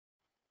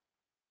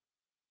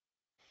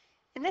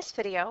In this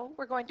video,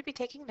 we're going to be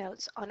taking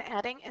notes on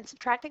adding and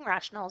subtracting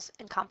rationals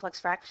in complex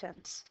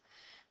fractions.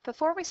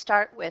 Before we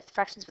start with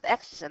fractions with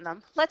x's in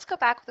them, let's go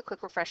back with a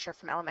quick refresher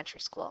from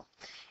elementary school.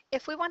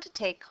 If we want to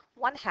take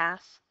 1/2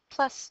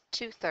 plus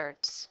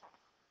 2/3,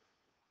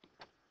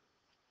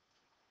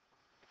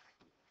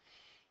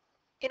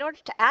 in order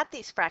to add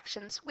these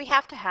fractions, we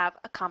have to have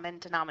a common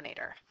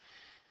denominator.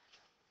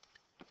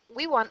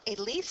 We want a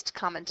least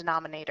common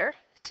denominator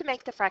to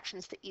make the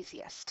fractions the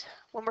easiest.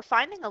 When we're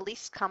finding a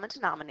least common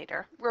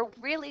denominator, we're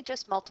really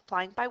just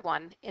multiplying by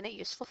 1 in a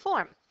useful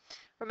form.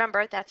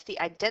 Remember, that's the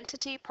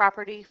identity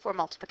property for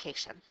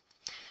multiplication.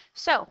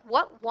 So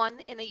what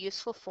 1 in a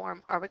useful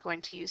form are we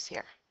going to use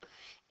here?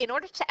 In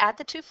order to add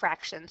the two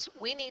fractions,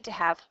 we need to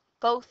have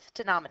both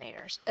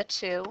denominators, a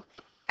 2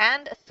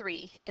 and a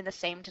 3 in the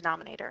same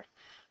denominator.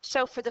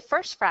 So for the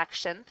first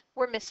fraction,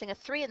 we're missing a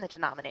 3 in the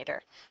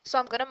denominator. So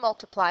I'm going to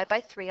multiply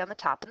by 3 on the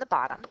top and the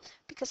bottom,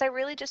 because I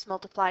really just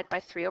multiplied by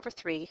 3 over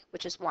 3,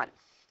 which is 1.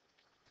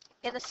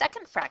 In the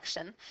second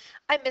fraction,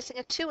 I'm missing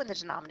a 2 in the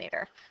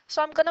denominator,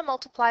 so I'm going to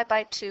multiply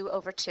by 2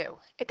 over 2.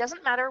 It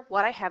doesn't matter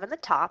what I have in the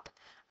top,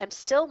 I'm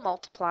still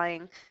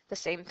multiplying the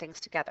same things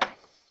together.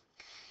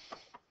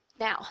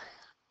 Now,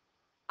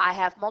 I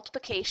have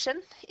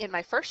multiplication. In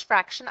my first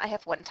fraction, I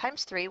have 1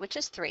 times 3, which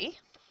is 3.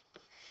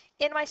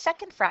 In my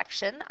second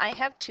fraction, I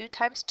have 2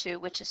 times 2,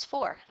 which is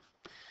 4.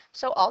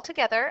 So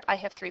altogether, I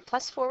have 3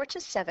 plus 4, which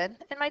is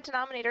 7, and my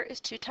denominator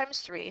is 2 times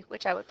 3,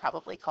 which I would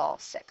probably call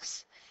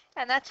 6.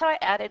 And that's how I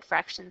added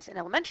fractions in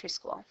elementary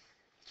school.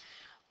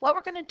 What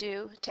we're going to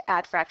do to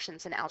add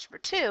fractions in Algebra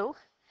 2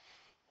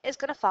 is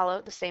going to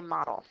follow the same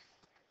model.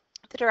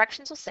 The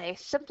directions will say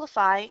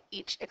simplify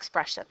each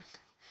expression.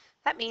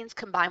 That means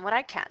combine what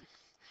I can.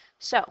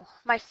 So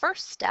my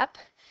first step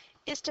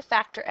is to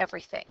factor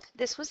everything.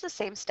 This was the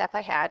same step I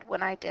had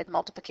when I did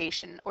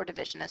multiplication or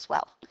division as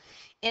well.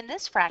 In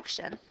this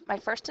fraction, my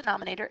first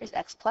denominator is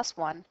x plus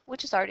 1,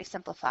 which is already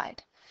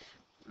simplified.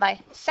 My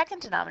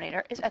second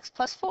denominator is x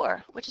plus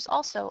 4, which is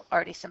also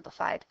already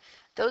simplified.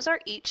 Those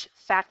are each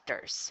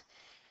factors.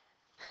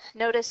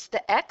 Notice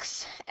the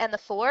x and the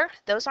 4,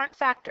 those aren't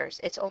factors.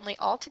 It's only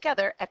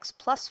altogether x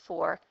plus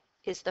 4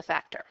 is the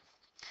factor.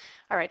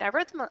 All right, I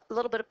wrote them a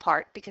little bit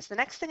apart because the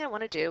next thing I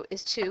want to do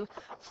is to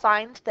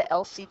find the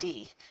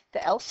LCD. The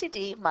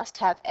LCD must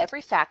have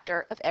every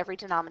factor of every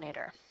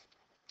denominator.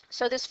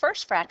 So this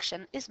first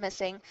fraction is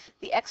missing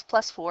the x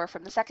plus 4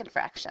 from the second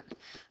fraction.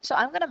 So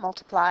I'm going to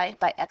multiply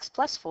by x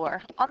plus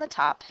 4 on the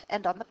top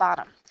and on the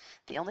bottom.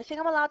 The only thing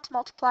I'm allowed to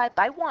multiply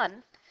by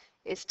 1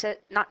 is to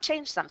not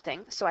change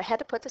something, so I had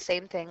to put the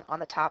same thing on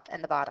the top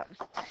and the bottom.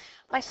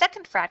 My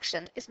second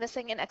fraction is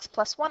missing an x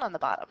plus 1 on the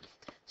bottom,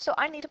 so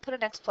I need to put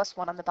an x plus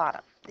 1 on the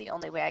bottom. The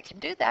only way I can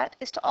do that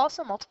is to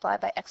also multiply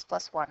by x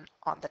plus 1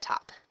 on the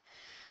top.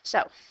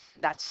 So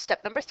that's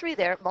step number 3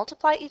 there.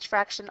 Multiply each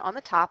fraction on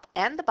the top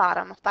and the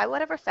bottom by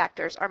whatever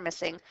factors are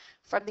missing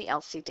from the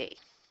LCD.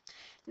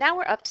 Now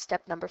we're up to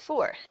step number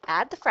 4.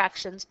 Add the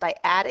fractions by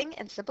adding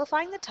and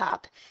simplifying the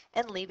top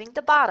and leaving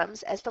the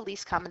bottoms as the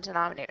least common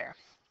denominator.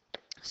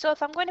 So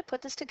if I'm going to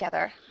put this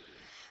together,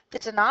 the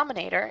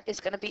denominator is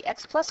going to be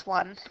x plus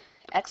 1,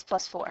 x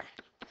plus 4.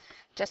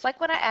 Just like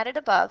when I added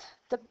above,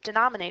 the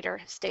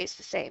denominator stays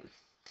the same.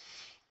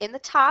 In the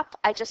top,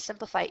 I just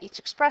simplify each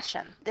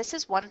expression. This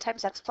is 1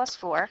 times x plus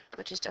 4,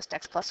 which is just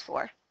x plus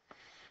 4.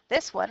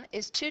 This one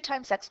is 2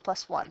 times x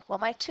plus 1. Well,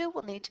 my 2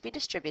 will need to be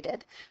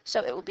distributed,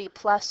 so it will be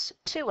plus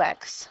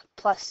 2x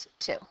plus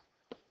 2.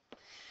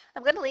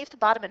 I'm going to leave the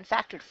bottom in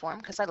factored form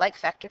because I like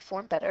factored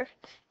form better.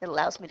 It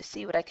allows me to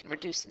see what I can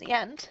reduce in the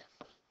end.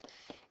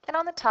 And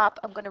on the top,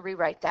 I'm going to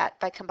rewrite that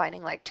by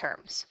combining like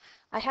terms.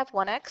 I have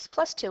 1x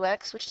plus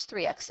 2x, which is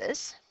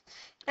 3x's,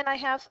 and I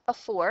have a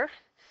 4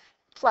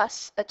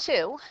 plus a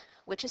 2,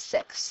 which is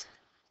 6.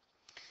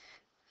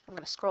 I'm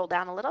going to scroll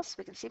down a little so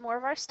we can see more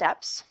of our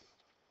steps.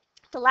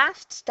 The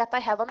last step I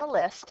have on the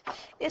list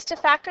is to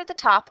factor the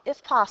top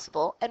if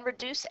possible and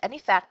reduce any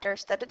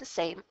factors that are the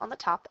same on the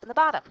top and the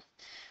bottom.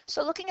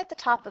 So looking at the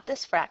top of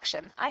this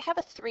fraction, I have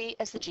a 3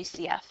 as the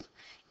GCF.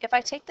 If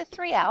I take the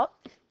 3 out,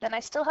 then I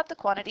still have the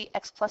quantity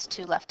x plus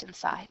 2 left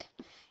inside.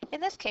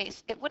 In this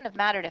case, it wouldn't have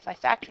mattered if I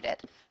factored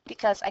it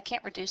because I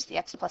can't reduce the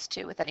x plus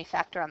 2 with any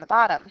factor on the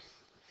bottom.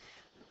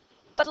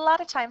 But a lot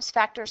of times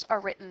factors are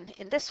written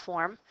in this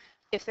form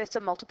if it's a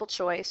multiple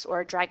choice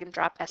or a drag and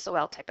drop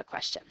SOL type of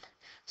question.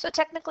 So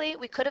technically,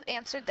 we could have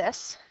answered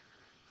this,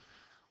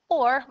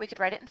 or we could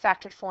write it in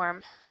factored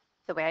form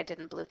the way I did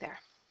in blue there.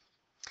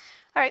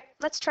 All right,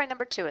 let's try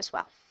number 2 as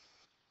well.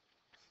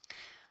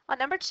 On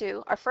number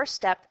 2, our first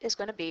step is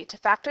going to be to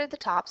factor the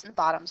tops and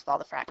bottoms of all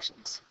the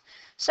fractions.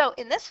 So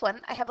in this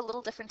one, I have a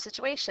little different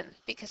situation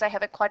because I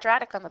have a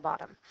quadratic on the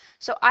bottom.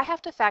 So I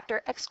have to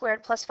factor x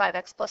squared plus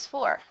 5x plus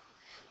 4.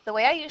 The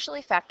way I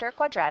usually factor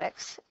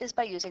quadratics is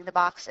by using the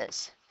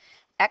boxes.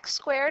 X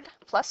squared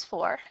plus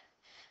 4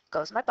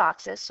 goes in my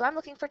boxes, so I'm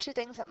looking for two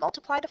things that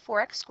multiply to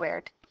 4x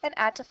squared and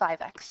add to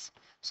 5x.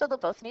 So they'll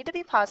both need to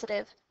be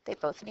positive, they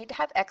both need to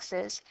have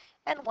x's,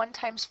 and 1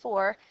 times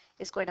 4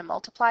 is going to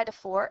multiply to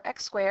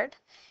 4x squared,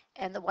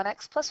 and the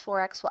 1x plus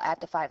 4x will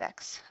add to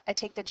 5x. I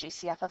take the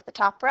GCF of the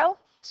top row,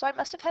 so I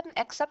must have had an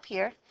x up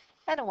here,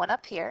 and a 1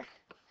 up here,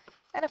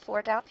 and a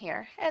 4 down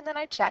here, and then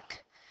I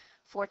check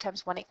 4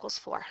 times 1 equals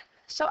 4.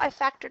 So I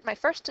factored my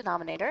first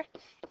denominator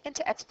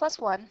into x plus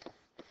 1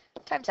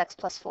 times x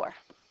plus 4.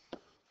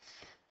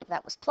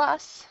 That was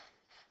plus.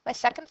 My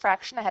second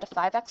fraction, I had a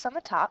 5x on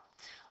the top.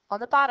 On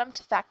the bottom,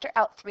 to factor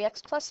out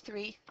 3x plus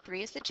 3,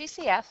 3 is the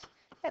GCF,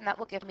 and that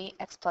will give me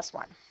x plus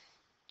 1.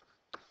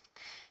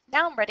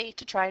 Now I'm ready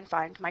to try and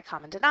find my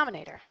common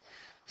denominator.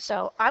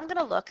 So I'm going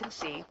to look and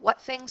see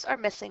what things are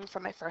missing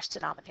from my first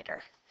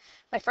denominator.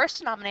 My first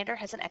denominator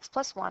has an x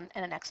plus 1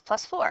 and an x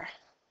plus 4.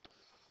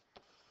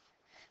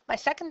 My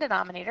second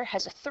denominator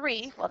has a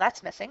 3, well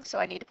that's missing, so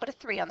I need to put a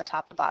 3 on the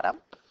top and bottom,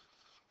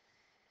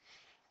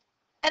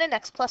 and an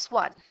x plus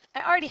 1.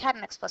 I already had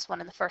an x plus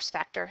 1 in the first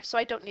factor, so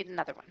I don't need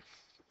another one.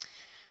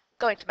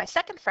 Going to my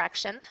second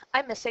fraction,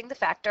 I'm missing the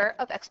factor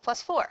of x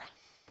plus 4.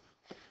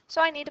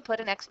 So I need to put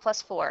an x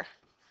plus 4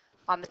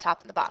 on the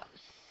top and the bottom.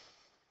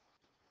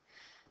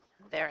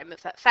 There, I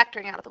moved that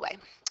factoring out of the way.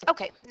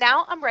 Okay,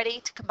 now I'm ready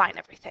to combine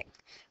everything.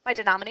 My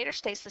denominator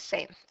stays the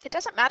same. It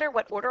doesn't matter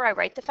what order I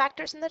write the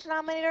factors in the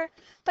denominator,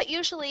 but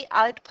usually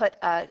I'd put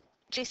a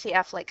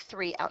GCF like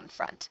 3 out in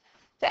front.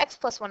 The x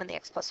plus 1 and the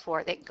x plus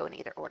 4, they can go in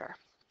either order.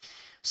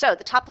 So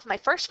the top of my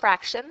first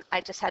fraction, I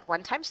just had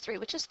 1 times 3,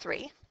 which is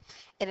 3.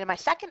 And in my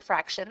second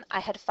fraction, I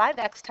had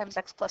 5x times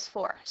x plus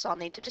 4. So I'll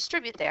need to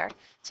distribute there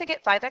to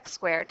get 5x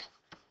squared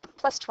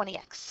plus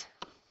 20x.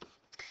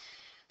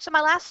 So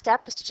my last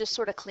step is to just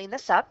sort of clean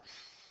this up.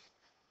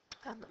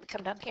 Let me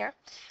come down here.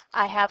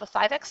 I have a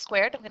 5x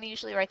squared. I'm going to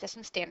usually write this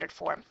in standard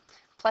form.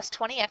 Plus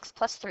 20x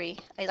plus 3.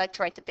 I like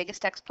to write the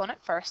biggest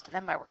exponent first and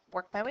then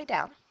work my way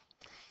down.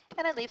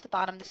 And I leave the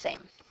bottom the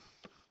same.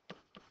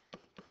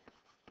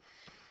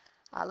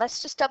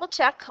 Let's just double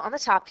check on the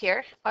top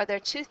here. Are there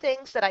two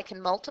things that I can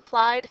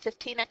multiply to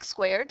 15x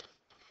squared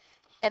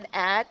and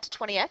add to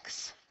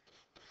 20x?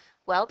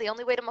 Well, the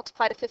only way to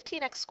multiply to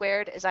 15x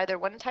squared is either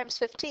 1 times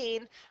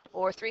 15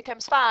 or 3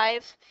 times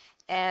 5.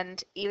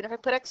 And even if I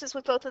put x's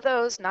with both of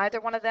those,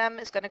 neither one of them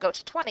is going to go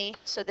to 20.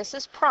 So this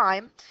is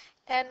prime.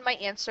 And my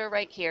answer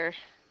right here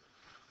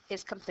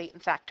is complete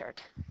and factored.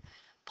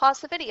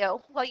 Pause the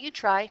video while you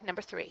try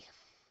number 3.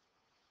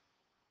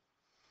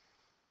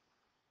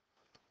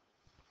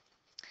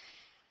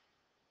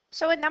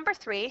 So in number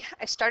 3,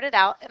 I started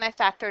out and I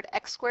factored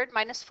x squared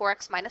minus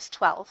 4x minus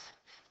 12.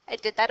 I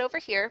did that over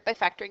here by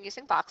factoring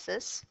using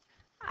boxes.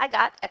 I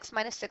got x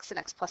minus 6 and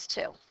x plus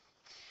 2.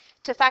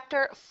 To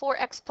factor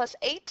 4x plus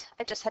 8,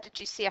 I just had a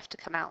GCF to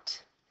come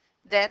out.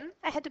 Then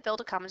I had to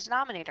build a common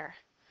denominator.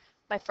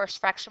 My first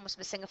fraction was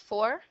missing a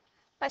 4.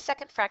 My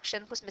second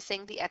fraction was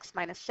missing the x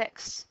minus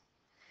 6.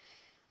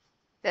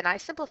 Then I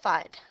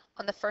simplified.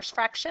 On the first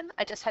fraction,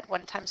 I just had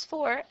 1 times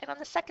 4, and on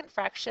the second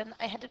fraction,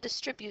 I had to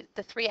distribute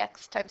the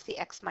 3x times the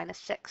x minus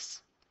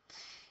 6.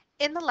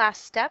 In the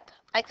last step,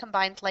 I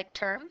combined like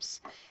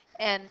terms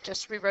and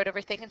just rewrote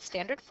everything in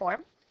standard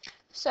form.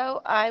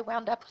 So I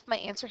wound up with my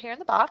answer here in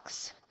the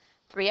box,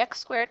 3x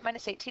squared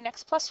minus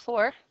 18x plus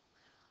 4,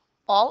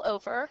 all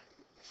over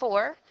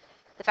 4,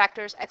 the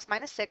factors x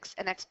minus 6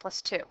 and x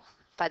plus 2.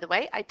 By the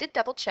way, I did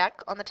double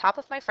check on the top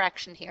of my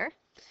fraction here.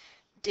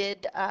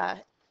 Did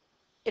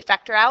it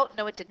factor out?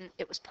 No, it didn't.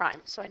 It was prime,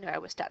 so I knew I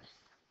was done.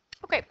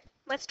 Okay,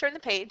 let's turn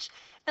the page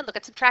and look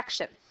at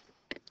subtraction.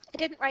 I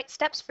didn't write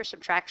steps for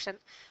subtraction,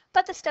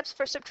 but the steps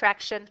for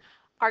subtraction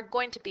are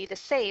going to be the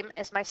same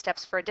as my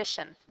steps for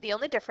addition. The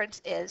only difference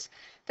is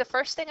the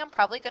first thing I'm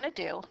probably going to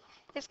do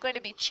is going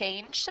to be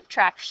change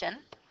subtraction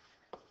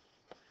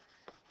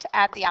to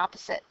add the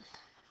opposite.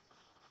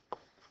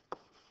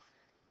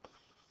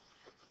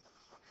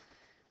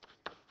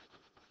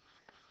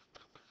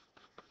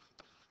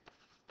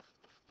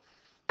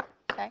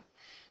 Okay.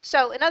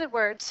 So in other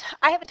words,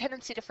 I have a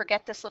tendency to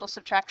forget this little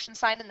subtraction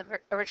sign in the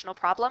original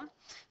problem.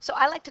 So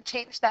I like to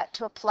change that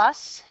to a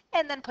plus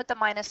and then put the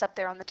minus up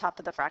there on the top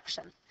of the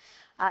fraction.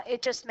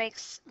 It just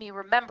makes me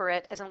remember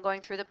it as I'm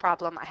going through the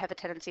problem. I have a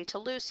tendency to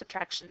lose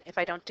subtraction if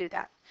I don't do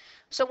that.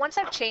 So once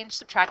I've changed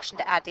subtraction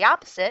to add the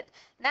opposite,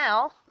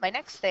 now my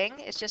next thing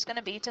is just going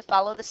to be to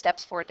follow the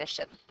steps for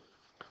addition.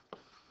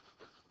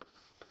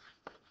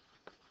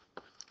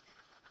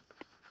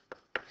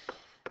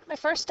 My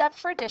first step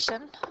for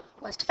addition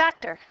was to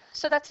factor.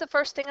 So that's the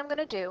first thing I'm going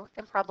to do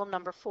in problem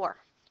number 4.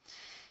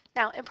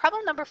 Now in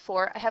problem number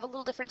 4, I have a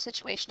little different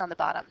situation on the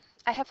bottom.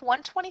 I have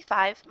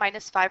 125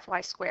 minus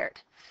 5y squared.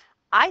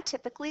 I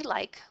typically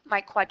like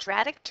my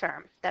quadratic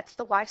term, that's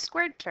the y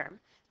squared term,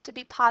 to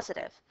be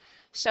positive.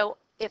 So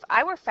if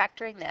I were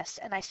factoring this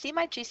and I see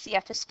my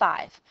GCF is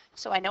 5,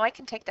 so I know I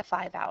can take the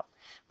 5 out,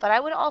 but I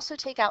would also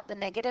take out the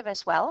negative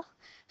as well.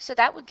 So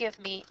that would give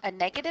me a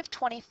negative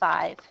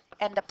 25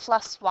 and a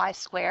plus y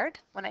squared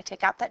when I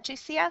take out that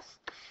GCF.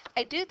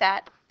 I do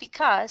that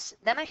because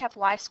then I have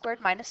y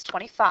squared minus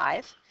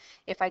 25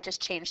 if I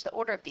just change the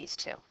order of these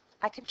two.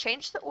 I can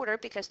change the order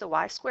because the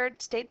y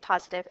squared stayed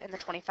positive and the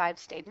 25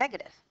 stayed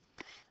negative.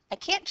 I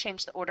can't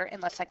change the order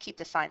unless I keep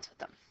the signs with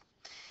them.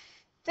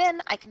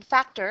 Then I can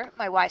factor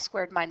my y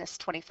squared minus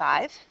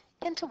 25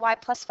 into y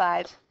plus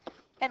 5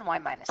 and y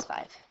minus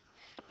 5.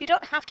 You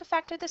don't have to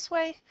factor this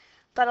way,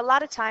 but a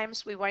lot of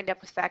times we wind up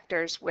with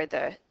factors where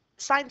the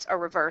signs are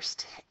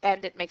reversed,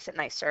 and it makes it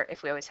nicer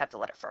if we always have the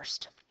letter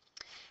first.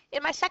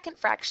 In my second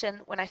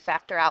fraction, when I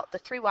factor out the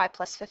 3y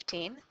plus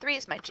 15, 3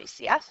 is my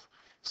GCF,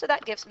 so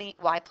that gives me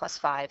y plus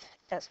 5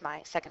 as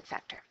my second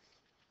factor.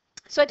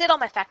 So I did all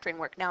my factoring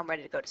work. Now I'm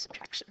ready to go to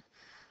subtraction.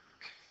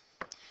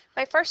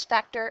 My first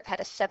factor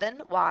had a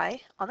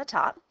 7y on the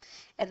top,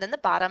 and then the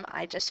bottom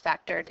I just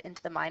factored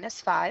into the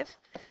minus 5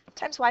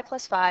 times y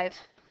plus 5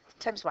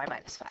 times y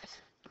minus 5.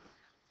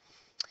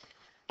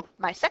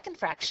 My second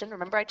fraction,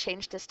 remember I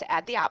changed this to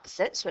add the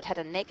opposite, so it had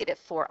a negative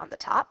 4 on the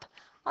top.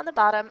 On the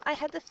bottom I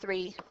had the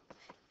 3,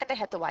 and I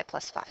had the y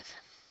plus 5.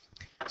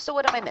 So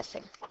what am I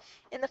missing?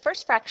 In the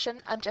first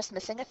fraction I'm just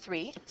missing a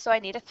 3, so I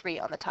need a 3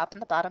 on the top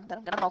and the bottom that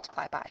I'm going to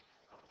multiply by.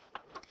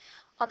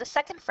 On the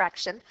second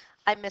fraction,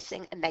 I'm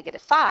missing a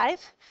negative 5,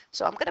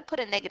 so I'm going to put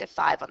a negative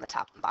 5 on the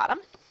top and bottom.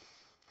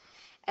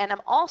 And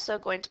I'm also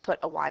going to put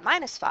a y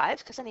minus 5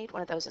 because I need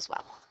one of those as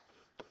well.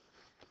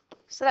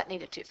 So that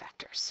needed 2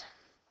 factors.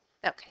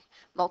 Okay,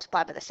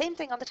 multiply by the same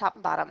thing on the top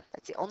and bottom.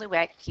 That's the only way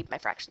I can keep my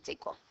fractions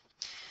equal.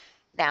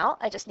 Now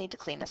I just need to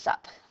clean this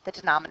up. The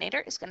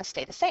denominator is going to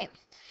stay the same.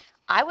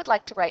 I would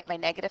like to write my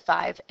negative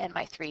 5 and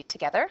my 3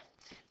 together,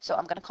 so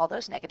I'm going to call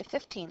those negative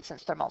 15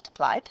 since they're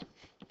multiplied.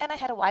 And I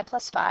had a y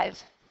plus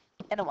 5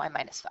 and a y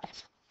minus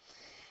 5.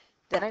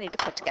 Then I need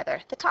to put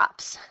together the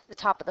tops. The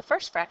top of the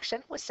first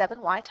fraction was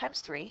 7y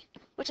times 3,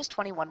 which is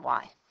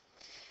 21y.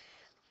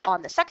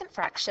 On the second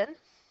fraction,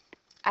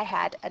 I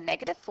had a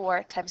negative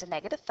 4 times a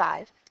negative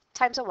 5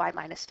 times a y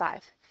minus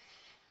 5.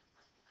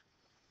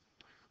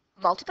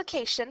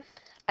 Multiplication,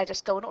 I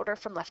just go in order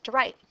from left to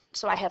right.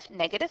 So I have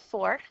negative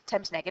 4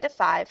 times negative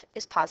 5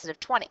 is positive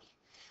 20.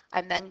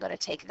 I'm then going to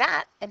take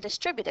that and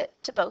distribute it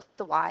to both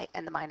the y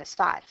and the minus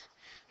 5.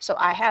 So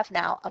I have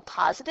now a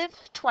positive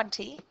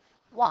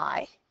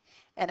 20y,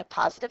 and a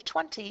positive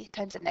 20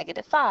 times a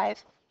negative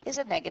 5 is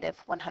a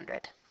negative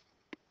 100.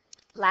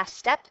 Last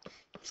step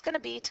is going to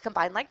be to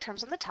combine like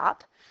terms on the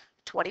top.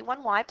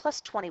 21y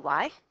plus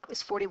 20y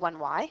is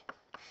 41y.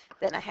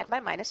 Then I had my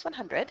minus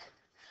 100.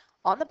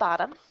 On the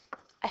bottom,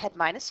 I had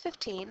minus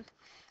 15,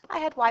 I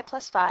had y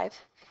plus 5,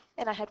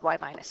 and I had y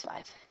minus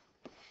 5.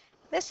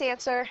 This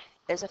answer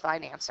is a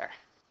fine answer.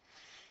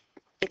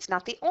 It's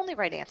not the only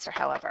right answer,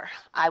 however.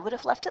 I would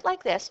have left it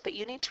like this, but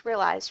you need to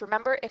realize,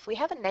 remember, if we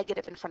have a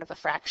negative in front of a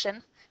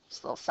fraction,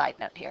 just a little side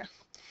note here.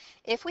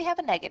 If we have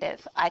a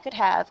negative, I could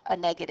have a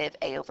negative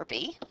a over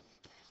b,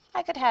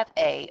 I could have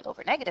a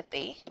over negative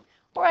b,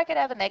 or I could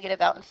have a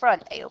negative out in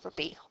front, a over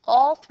b.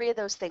 All three of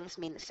those things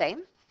mean the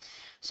same.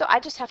 So I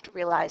just have to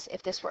realize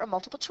if this were a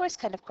multiple choice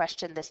kind of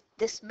question,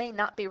 this may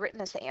not be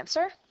written as the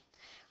answer.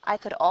 I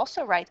could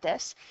also write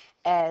this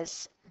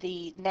as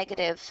the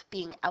negative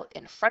being out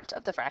in front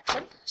of the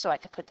fraction. So I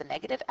could put the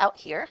negative out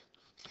here.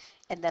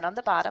 And then on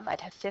the bottom,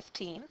 I'd have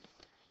 15,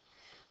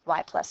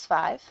 y plus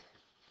 5,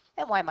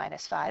 and y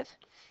minus 5.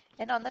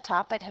 And on the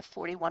top, I'd have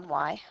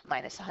 41y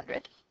minus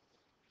 100.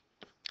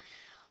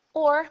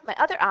 Or my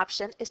other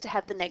option is to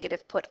have the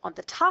negative put on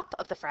the top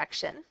of the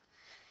fraction,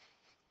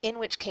 in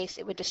which case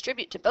it would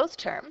distribute to both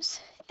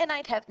terms, and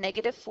I'd have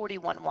negative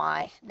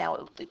 41y. Now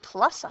it would be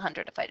plus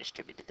 100 if I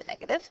distributed the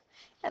negative,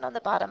 and on the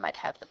bottom I'd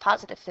have the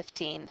positive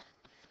 15,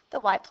 the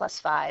y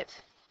plus 5,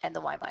 and the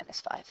y minus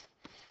 5.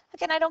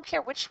 Again, I don't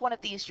care which one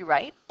of these you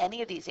write.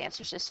 Any of these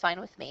answers is fine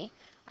with me.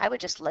 I would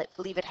just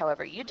leave it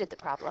however you did the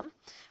problem,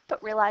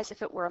 but realize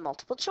if it were a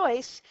multiple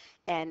choice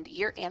and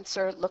your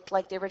answer looked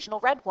like the original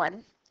red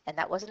one, and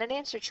that wasn't an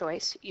answer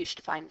choice, you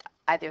should find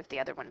either of the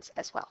other ones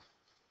as well.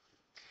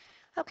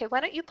 Okay, why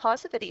don't you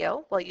pause the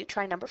video while you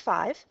try number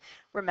 5.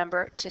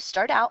 Remember to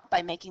start out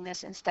by making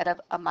this, instead of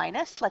a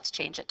minus, let's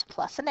change it to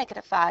plus a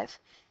negative 5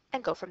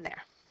 and go from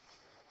there.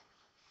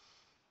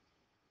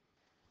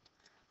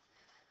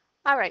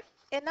 All right,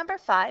 in number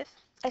 5,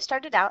 I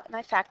started out and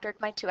I factored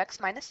my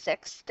 2x minus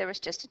 6. There was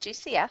just a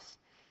GCF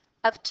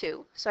of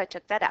 2, so I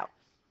took that out.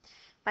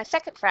 My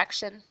second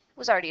fraction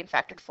was already in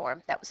factored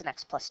form. That was an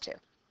x plus 2.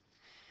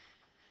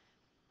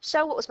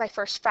 So what was my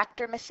first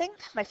factor missing?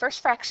 My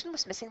first fraction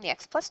was missing the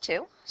x plus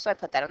 2, so I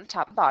put that on the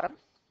top and bottom.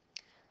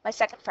 My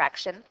second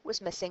fraction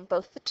was missing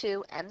both the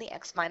 2 and the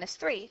x minus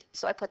 3,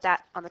 so I put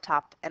that on the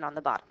top and on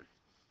the bottom.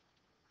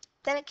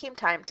 Then it came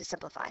time to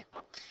simplify.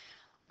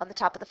 On the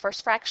top of the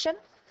first fraction,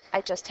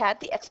 I just had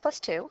the x plus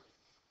 2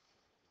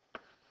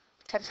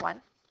 times 1,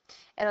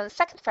 and on the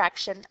second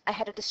fraction, I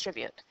had to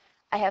distribute.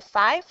 I have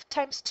 5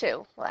 times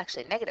 2, well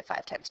actually negative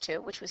 5 times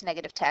 2, which was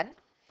negative 10.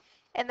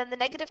 And then the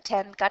negative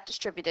 10 got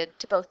distributed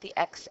to both the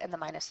x and the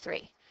minus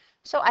 3.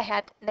 So I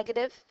had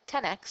negative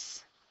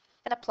 10x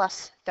and a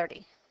plus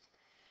 30.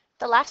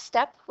 The last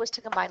step was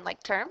to combine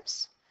like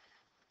terms.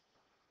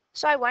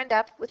 So I wind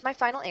up with my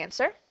final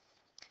answer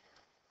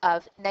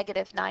of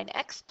negative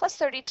 9x plus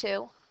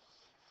 32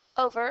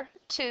 over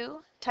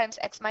 2 times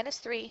x minus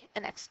 3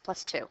 and x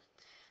plus 2.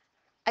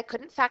 I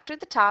couldn't factor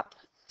the top,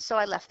 so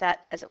I left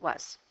that as it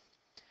was.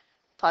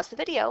 Pause the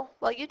video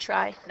while you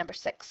try number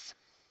 6.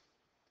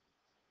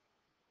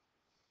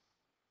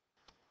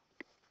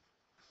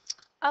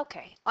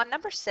 Okay, on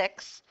number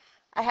 6,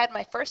 I had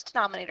my first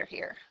denominator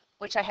here,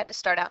 which I had to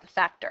start out and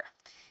factor.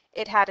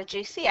 It had a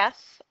GCF,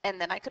 and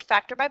then I could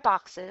factor by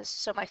boxes,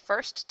 so my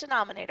first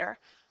denominator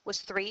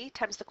was 3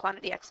 times the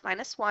quantity x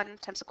minus 1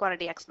 times the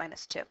quantity x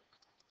minus 2.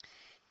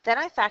 Then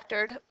I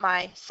factored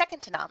my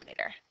second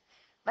denominator.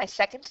 My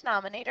second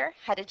denominator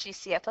had a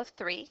GCF of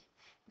 3,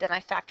 then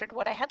I factored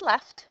what I had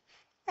left,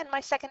 and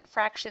my second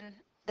fraction,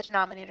 the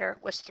denominator,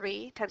 was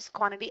 3 times the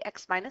quantity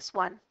x minus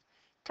 1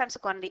 times the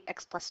quantity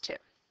x plus 2.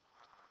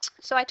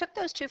 So I took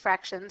those two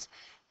fractions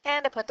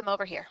and I put them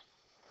over here.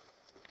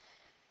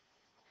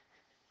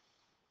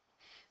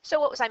 So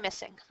what was I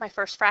missing? My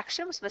first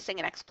fraction was missing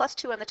an x plus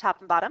 2 on the top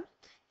and bottom,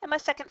 and my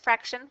second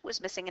fraction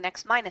was missing an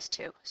x minus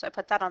 2, so I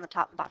put that on the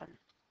top and bottom.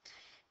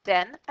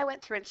 Then I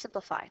went through and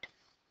simplified.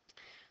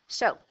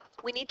 So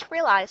we need to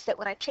realize that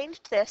when I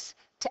changed this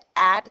to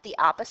add the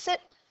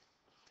opposite,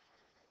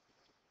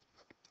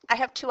 I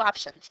have two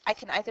options. I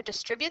can either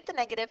distribute the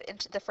negative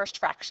into the first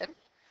fraction,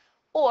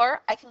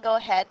 or I can go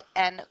ahead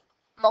and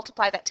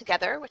multiply that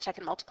together, which I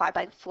can multiply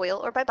by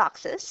FOIL or by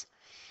boxes,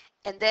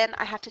 and then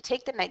I have to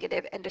take the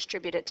negative and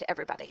distribute it to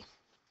everybody.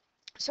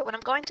 So when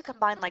I'm going to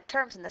combine like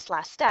terms in this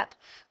last step,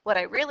 what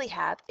I really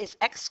have is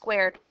x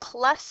squared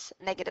plus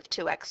negative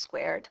 2x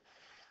squared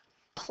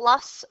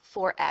plus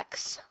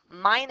 4x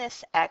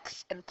minus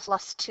x and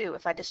plus 2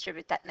 if I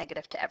distribute that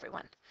negative to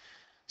everyone.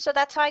 So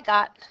that's how I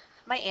got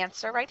my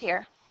answer right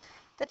here.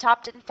 The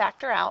top didn't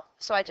factor out,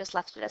 so I just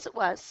left it as it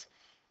was.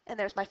 And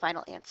there's my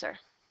final answer.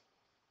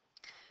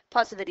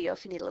 Pause the video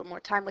if you need a little more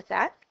time with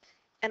that.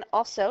 And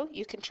also,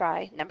 you can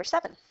try number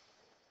 7.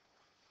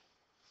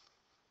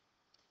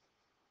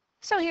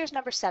 So here's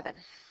number 7.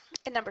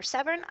 In number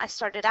 7, I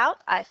started out,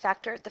 I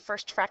factored the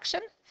first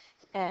fraction,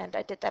 and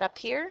I did that up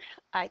here.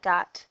 I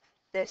got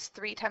this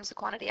 3 times the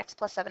quantity x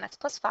plus 7x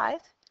plus 5.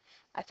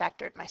 I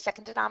factored my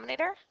second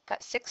denominator,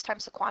 got 6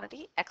 times the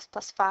quantity x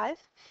plus 5,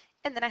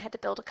 and then I had to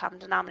build a common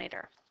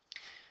denominator.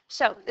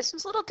 So this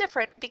one's a little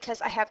different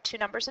because I have two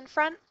numbers in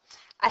front.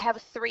 I have a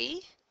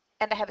 3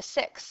 and I have a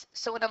 6.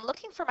 So when I'm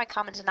looking for my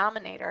common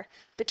denominator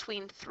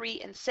between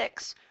 3 and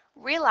 6,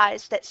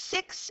 realize that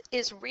 6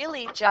 is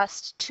really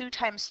just 2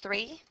 times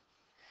 3.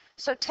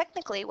 So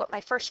technically what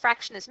my first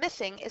fraction is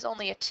missing is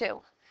only a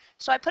 2.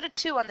 So I put a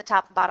 2 on the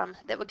top and bottom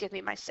that would give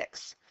me my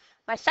 6.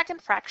 My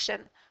second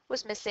fraction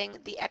was missing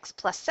the x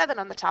plus 7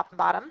 on the top and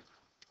bottom,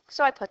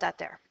 so I put that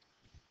there.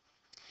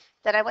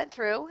 Then I went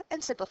through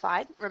and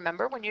simplified.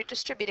 Remember, when you're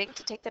distributing,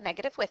 to take the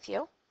negative with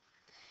you.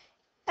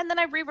 And then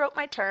I rewrote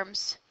my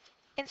terms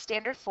in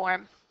standard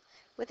form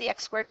with the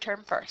x squared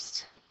term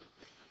first.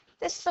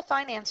 This is a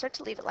fine answer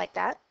to leave it like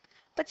that,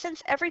 but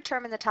since every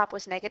term in the top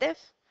was negative,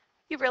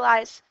 you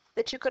realize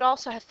that you could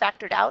also have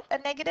factored out a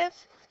negative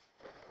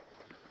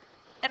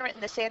and written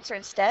this answer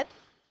instead.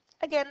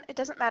 Again, it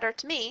doesn't matter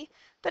to me,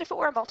 but if it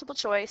were a multiple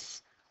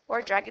choice or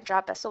a drag and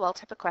drop SOL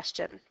type of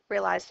question,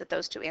 realize that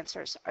those two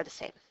answers are the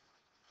same.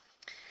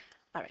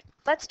 All right,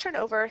 let's turn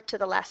over to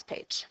the last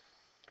page.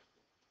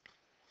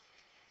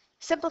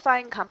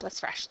 Simplifying complex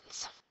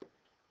fractions.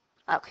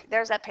 Okay,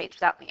 there's that page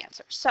without the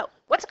answer. So,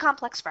 what's a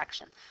complex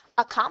fraction?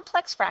 A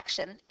complex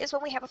fraction is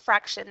when we have a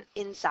fraction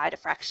inside a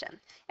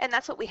fraction, and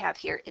that's what we have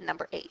here in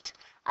number 8.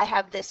 I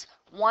have this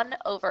 1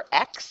 over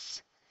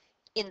x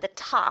in the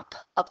top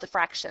of the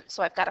fraction,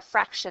 so I've got a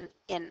fraction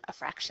in a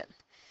fraction.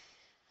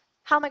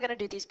 How am I going to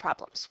do these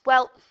problems?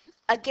 Well,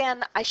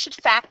 again, I should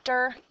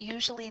factor.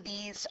 Usually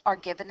these are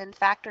given in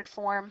factored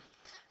form,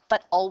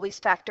 but always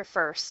factor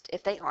first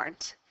if they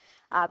aren't.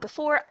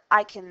 Before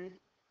I can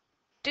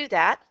do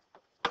that,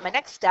 my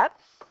next step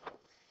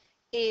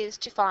is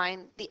to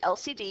find the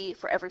LCD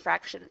for every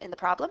fraction in the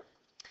problem.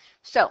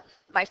 So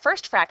my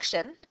first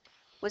fraction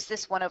was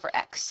this 1 over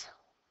x.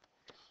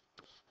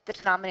 The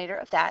denominator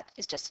of that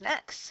is just an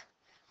x.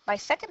 My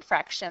second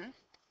fraction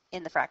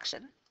in the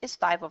fraction is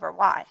 5 over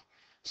y.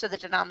 So the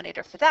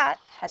denominator for that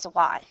has a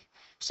y.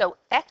 So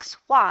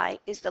xy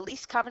is the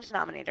least common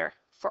denominator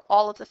for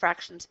all of the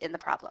fractions in the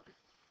problem.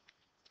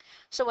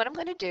 So what I'm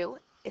going to do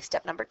is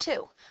step number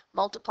 2.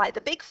 Multiply the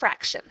big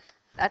fraction.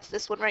 That's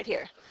this one right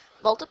here.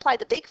 Multiply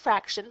the big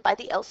fraction by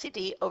the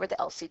LCD over the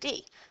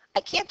LCD. I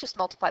can't just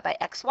multiply by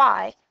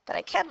xy, but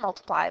I can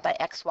multiply by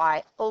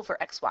xy over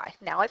xy.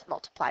 Now I've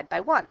multiplied by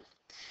 1.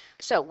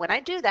 So when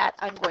I do that,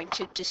 I'm going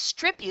to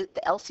distribute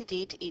the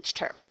LCD to each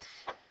term.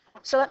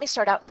 So let me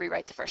start out and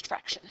rewrite the first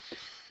fraction,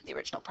 the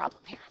original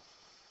problem here.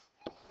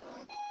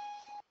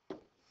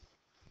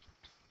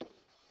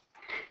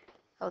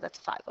 Oh, that's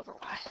 5 over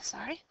y,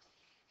 sorry.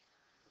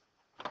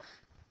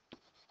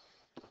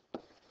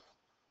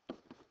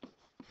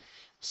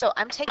 So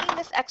I'm taking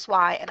this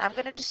xy and I'm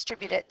going to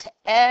distribute it to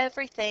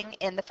everything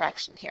in the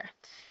fraction here.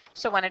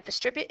 So when I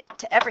distribute it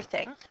to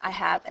everything, I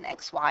have an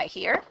xy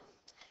here,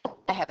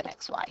 I have an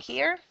xy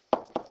here,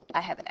 I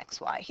have an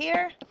xy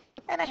here,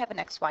 and I have an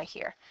xy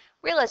here.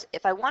 Realize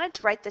if I wanted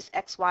to write this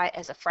xy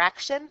as a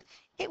fraction,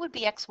 it would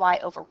be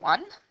xy over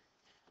 1,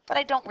 but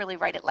I don't really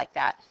write it like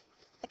that.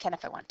 I can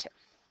if I want to.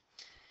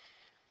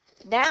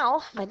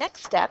 Now, my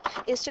next step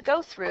is to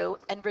go through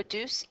and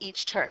reduce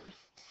each term.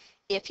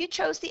 If you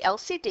chose the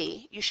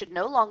LCD, you should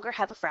no longer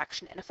have a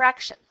fraction in a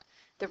fraction.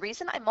 The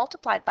reason I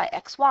multiplied by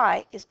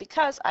xy is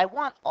because I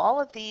want all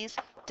of these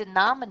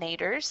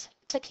denominators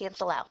to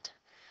cancel out.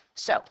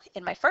 So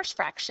in my first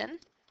fraction,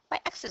 my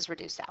x's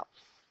reduce out.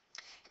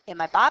 In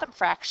my bottom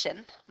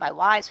fraction, my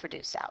y's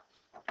reduce out.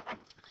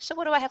 So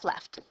what do I have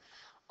left?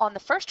 On the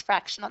first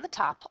fraction on the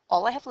top,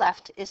 all I have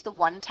left is the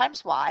 1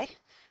 times y,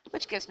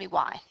 which gives me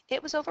y.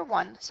 It was over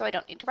 1, so I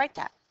don't need to write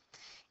that.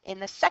 In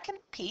the second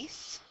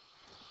piece,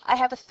 I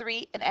have a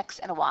 3, an x,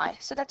 and a y,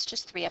 so that's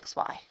just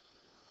 3xy.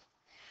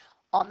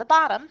 On the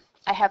bottom,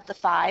 I have the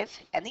 5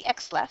 and the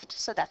x left,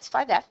 so that's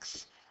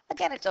 5x.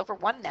 Again, it's over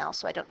 1 now,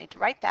 so I don't need to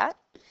write that.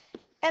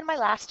 And my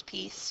last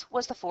piece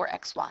was the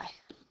 4xy.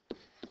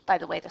 By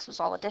the way, this was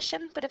all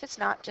addition, but if it's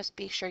not, just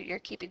be sure you're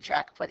keeping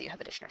track of whether you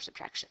have addition or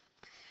subtraction.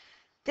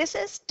 This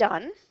is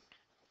done,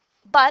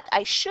 but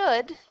I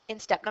should, in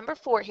step number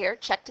 4 here,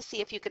 check to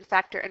see if you can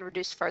factor and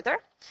reduce further.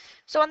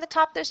 So on the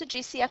top, there's a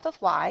GCF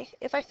of y.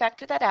 If I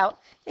factor that out,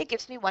 it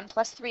gives me 1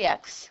 plus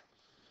 3x.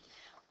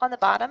 On the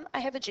bottom, I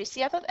have a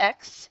GCF of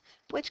x,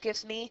 which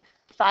gives me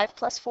 5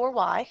 plus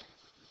 4y.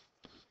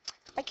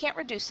 I can't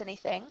reduce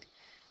anything,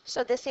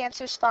 so this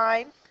answer's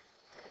fine.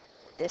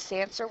 This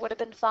answer would have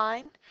been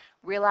fine.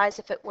 Realize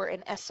if it were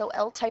an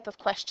SOL type of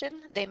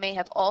question, they may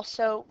have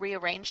also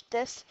rearranged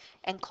this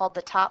and called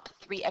the top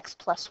 3x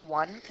plus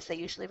 1, because they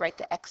usually write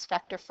the x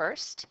factor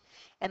first.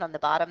 And on the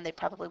bottom, they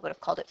probably would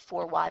have called it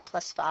 4y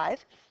plus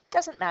 5.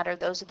 Doesn't matter,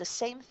 those are the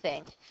same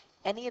thing.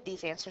 Any of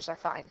these answers are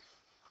fine.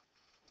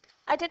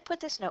 I did put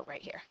this note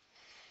right here,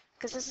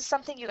 because this is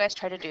something you guys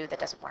try to do that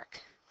doesn't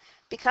work.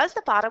 Because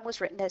the bottom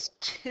was written as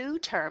 2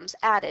 terms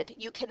added,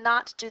 you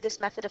cannot do this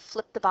method of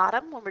flip the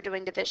bottom when we're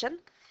doing division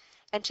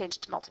and change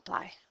it to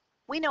multiply.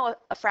 We know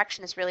a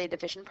fraction is really a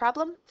division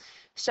problem,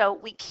 so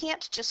we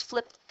can't just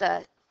flip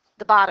the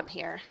bottom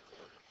here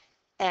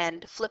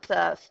and flip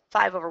the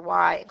 5 over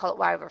y and call it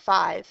y over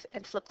 5,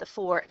 and flip the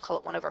 4 and call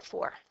it 1 over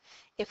 4.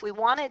 If we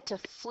wanted to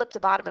flip the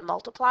bottom and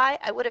multiply,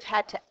 I would have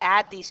had to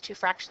add these 2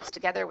 fractions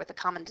together with a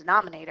common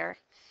denominator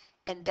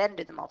and then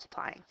do the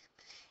multiplying.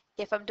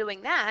 If I'm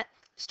doing that,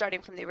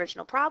 starting from the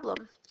original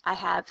problem, I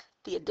have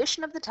the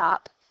addition of the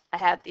top, I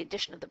have the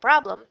addition of the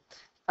problem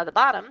of the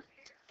bottom,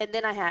 and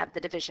then I have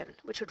the division,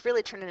 which would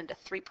really turn it into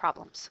 3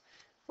 problems,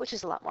 which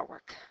is a lot more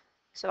work.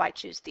 So I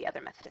choose the other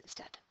method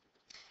instead.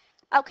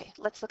 Okay,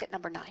 let's look at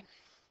number 9.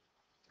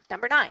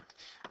 Number 9,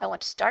 I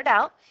want to start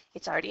out,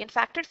 it's already in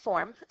factored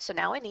form, so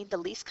now I need the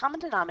least common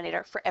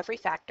denominator for every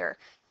factor,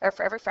 or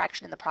for every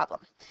fraction in the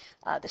problem.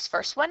 This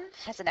first one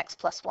has an x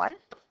plus 1,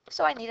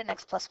 so I need an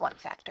x plus 1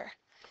 factor.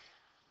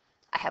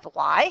 I have a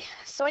y,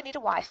 so I need a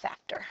y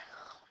factor.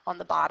 On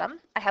the bottom,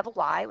 I have a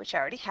y, which I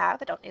already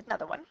have, I don't need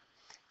another one.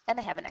 And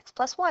I have an x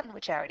plus 1,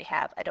 which I already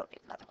have, I don't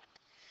need another one.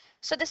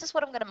 So this is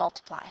what I'm going to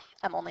multiply.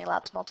 I'm only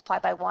allowed to multiply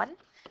by 1,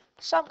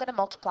 so I'm going to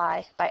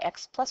multiply by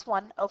x plus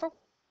 1 over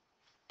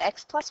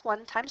x plus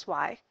 1 times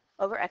y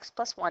over x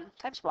plus 1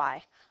 times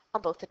y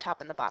on both the top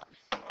and the bottom.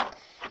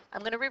 I'm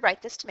going to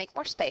rewrite this to make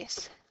more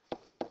space.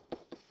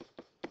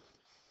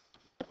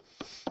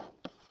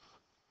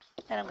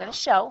 And I'm going to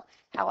show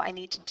how I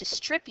need to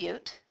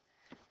distribute.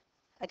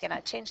 Again, I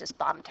changed this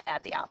bottom to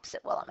add the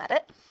opposite while I'm at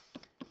it.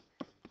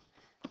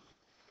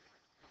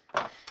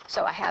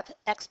 So I have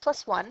x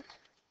plus 1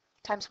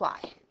 times y.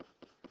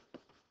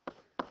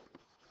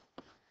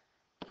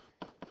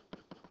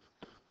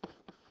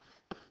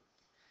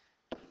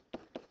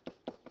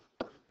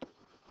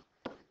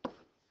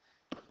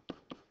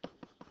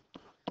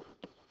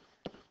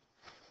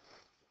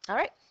 All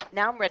right,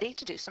 now I'm ready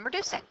to do some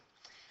reducing.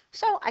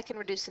 So I can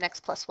reduce an x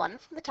plus 1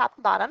 from the top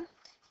and bottom,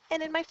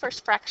 and in my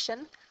first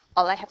fraction,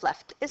 all I have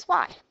left is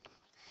y.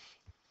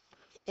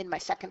 In my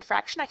second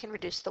fraction, I can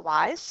reduce the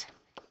y's,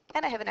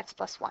 and I have an x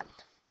plus 1.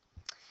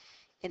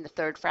 In the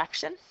third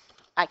fraction,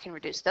 I can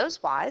reduce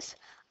those y's.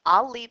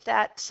 I'll leave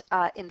that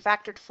in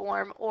factored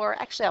form, or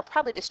actually I'll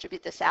probably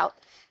distribute this out,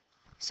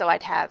 so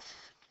I'd have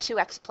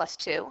 2x plus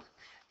 2.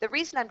 The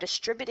reason I'm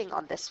distributing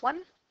on this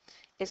one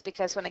is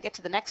because when I get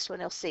to the next one,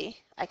 you'll see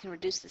I can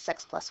reduce this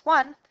x plus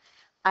 1.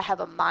 I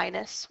have a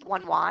minus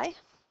 1y.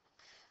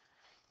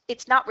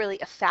 It's not really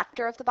a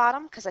factor of the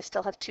bottom because I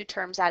still have 2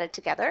 terms added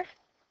together.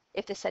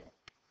 If this had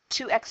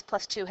 2x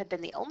plus 2 had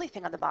been the only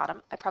thing on the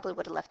bottom, I probably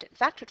would have left it in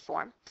factored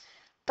form.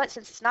 But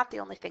since it's not the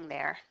only thing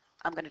there,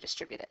 I'm going to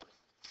distribute it.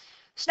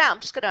 So now I'm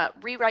just going to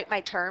rewrite my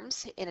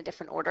terms in a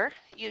different order.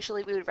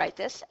 Usually we would write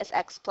this as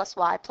x plus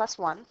y plus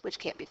 1, which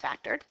can't be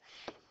factored,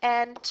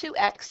 and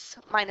 2x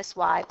minus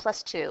y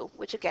plus 2,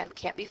 which again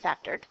can't be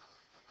factored.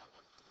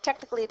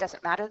 Technically, it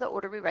doesn't matter the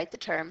order we write the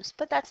terms,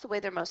 but that's the way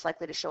they're most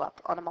likely to show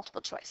up on a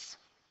multiple choice.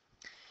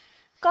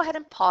 Go ahead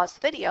and pause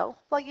the video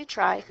while you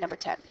try number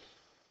 10.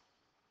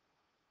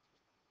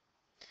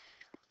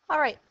 All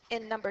right,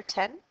 in number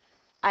 10,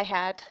 I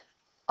had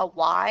a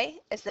y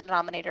as the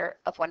denominator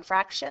of one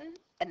fraction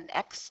and an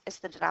x as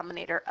the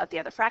denominator of the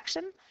other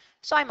fraction,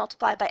 so I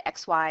multiplied by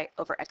xy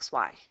over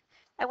xy.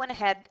 I went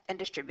ahead and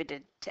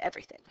distributed to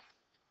everything.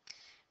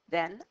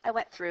 Then I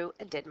went through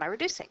and did my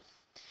reducing.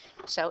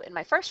 So in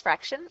my first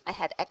fraction, I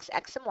had x,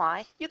 and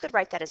y. You could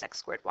write that as x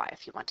squared y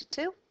if you wanted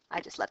to.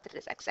 I just left it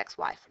as x,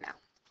 y for now.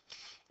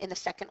 In the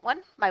second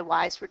one, my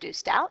y's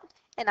reduced out,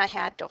 and I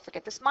had, don't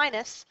forget this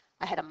minus,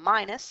 I had a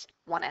minus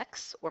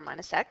 1x, or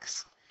minus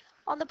x.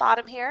 On the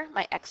bottom here,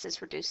 my x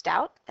is reduced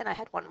out, and I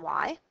had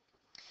 1y.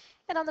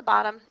 And on the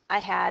bottom, I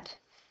had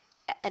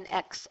an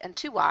x and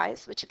 2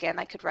 y's, which again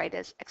I could write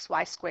as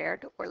xy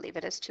squared, or leave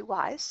it as 2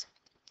 y's.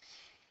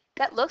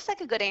 That looks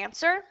like a good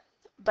answer,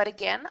 but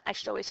again, I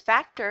should always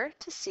factor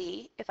to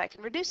see if I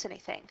can reduce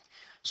anything.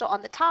 So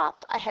on the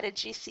top, I had a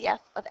GCF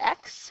of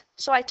x,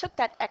 so I took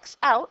that x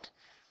out,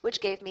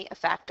 which gave me a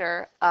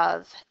factor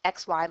of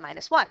xy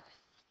minus 1.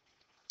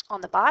 On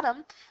the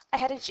bottom, I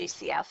had a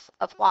GCF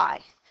of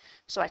y,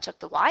 so I took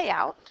the y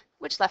out,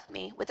 which left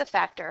me with a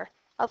factor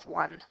of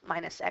 1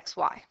 minus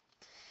xy.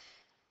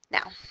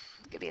 Now,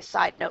 I'll give you a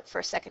side note for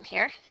a second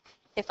here.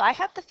 If I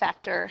have the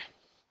factor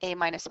a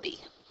minus b,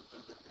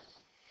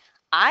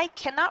 I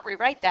cannot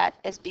rewrite that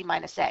as b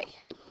minus a.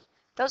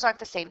 Those aren't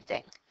the same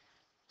thing.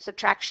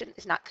 Subtraction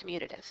is not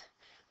commutative.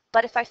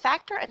 But if I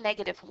factor a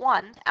negative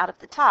 1 out of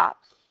the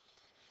top,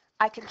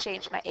 I can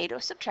change my a to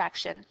a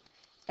subtraction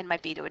and my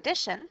b to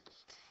addition,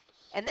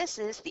 and this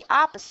is the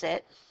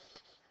opposite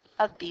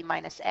of b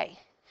minus a.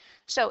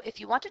 So if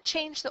you want to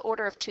change the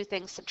order of two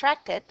things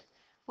subtracted,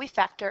 we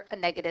factor a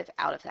negative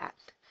out of that.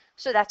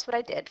 So that's what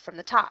I did from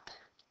the top.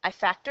 I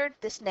factored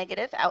this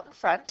negative out in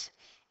front,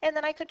 and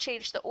then I could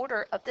change the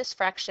order of this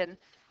fraction,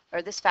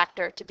 or this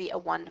factor, to be a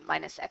 1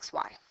 minus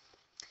xy.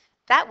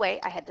 That way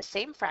I had the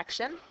same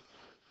fraction,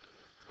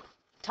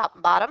 top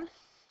and bottom,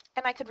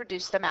 and I could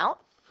reduce them out,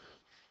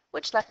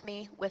 which left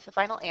me with the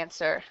final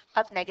answer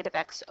of negative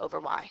x over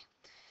y.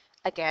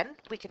 Again,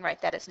 we can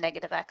write that as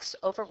negative x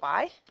over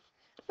y.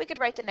 We could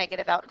write the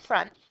negative out in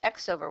front,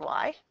 x over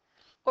y,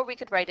 or we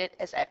could write it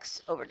as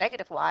x over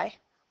negative y.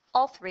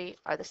 All three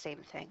are the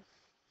same thing.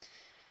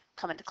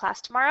 Come into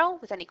class tomorrow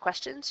with any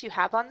questions you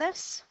have on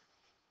this,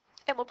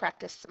 and we'll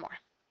practice some more.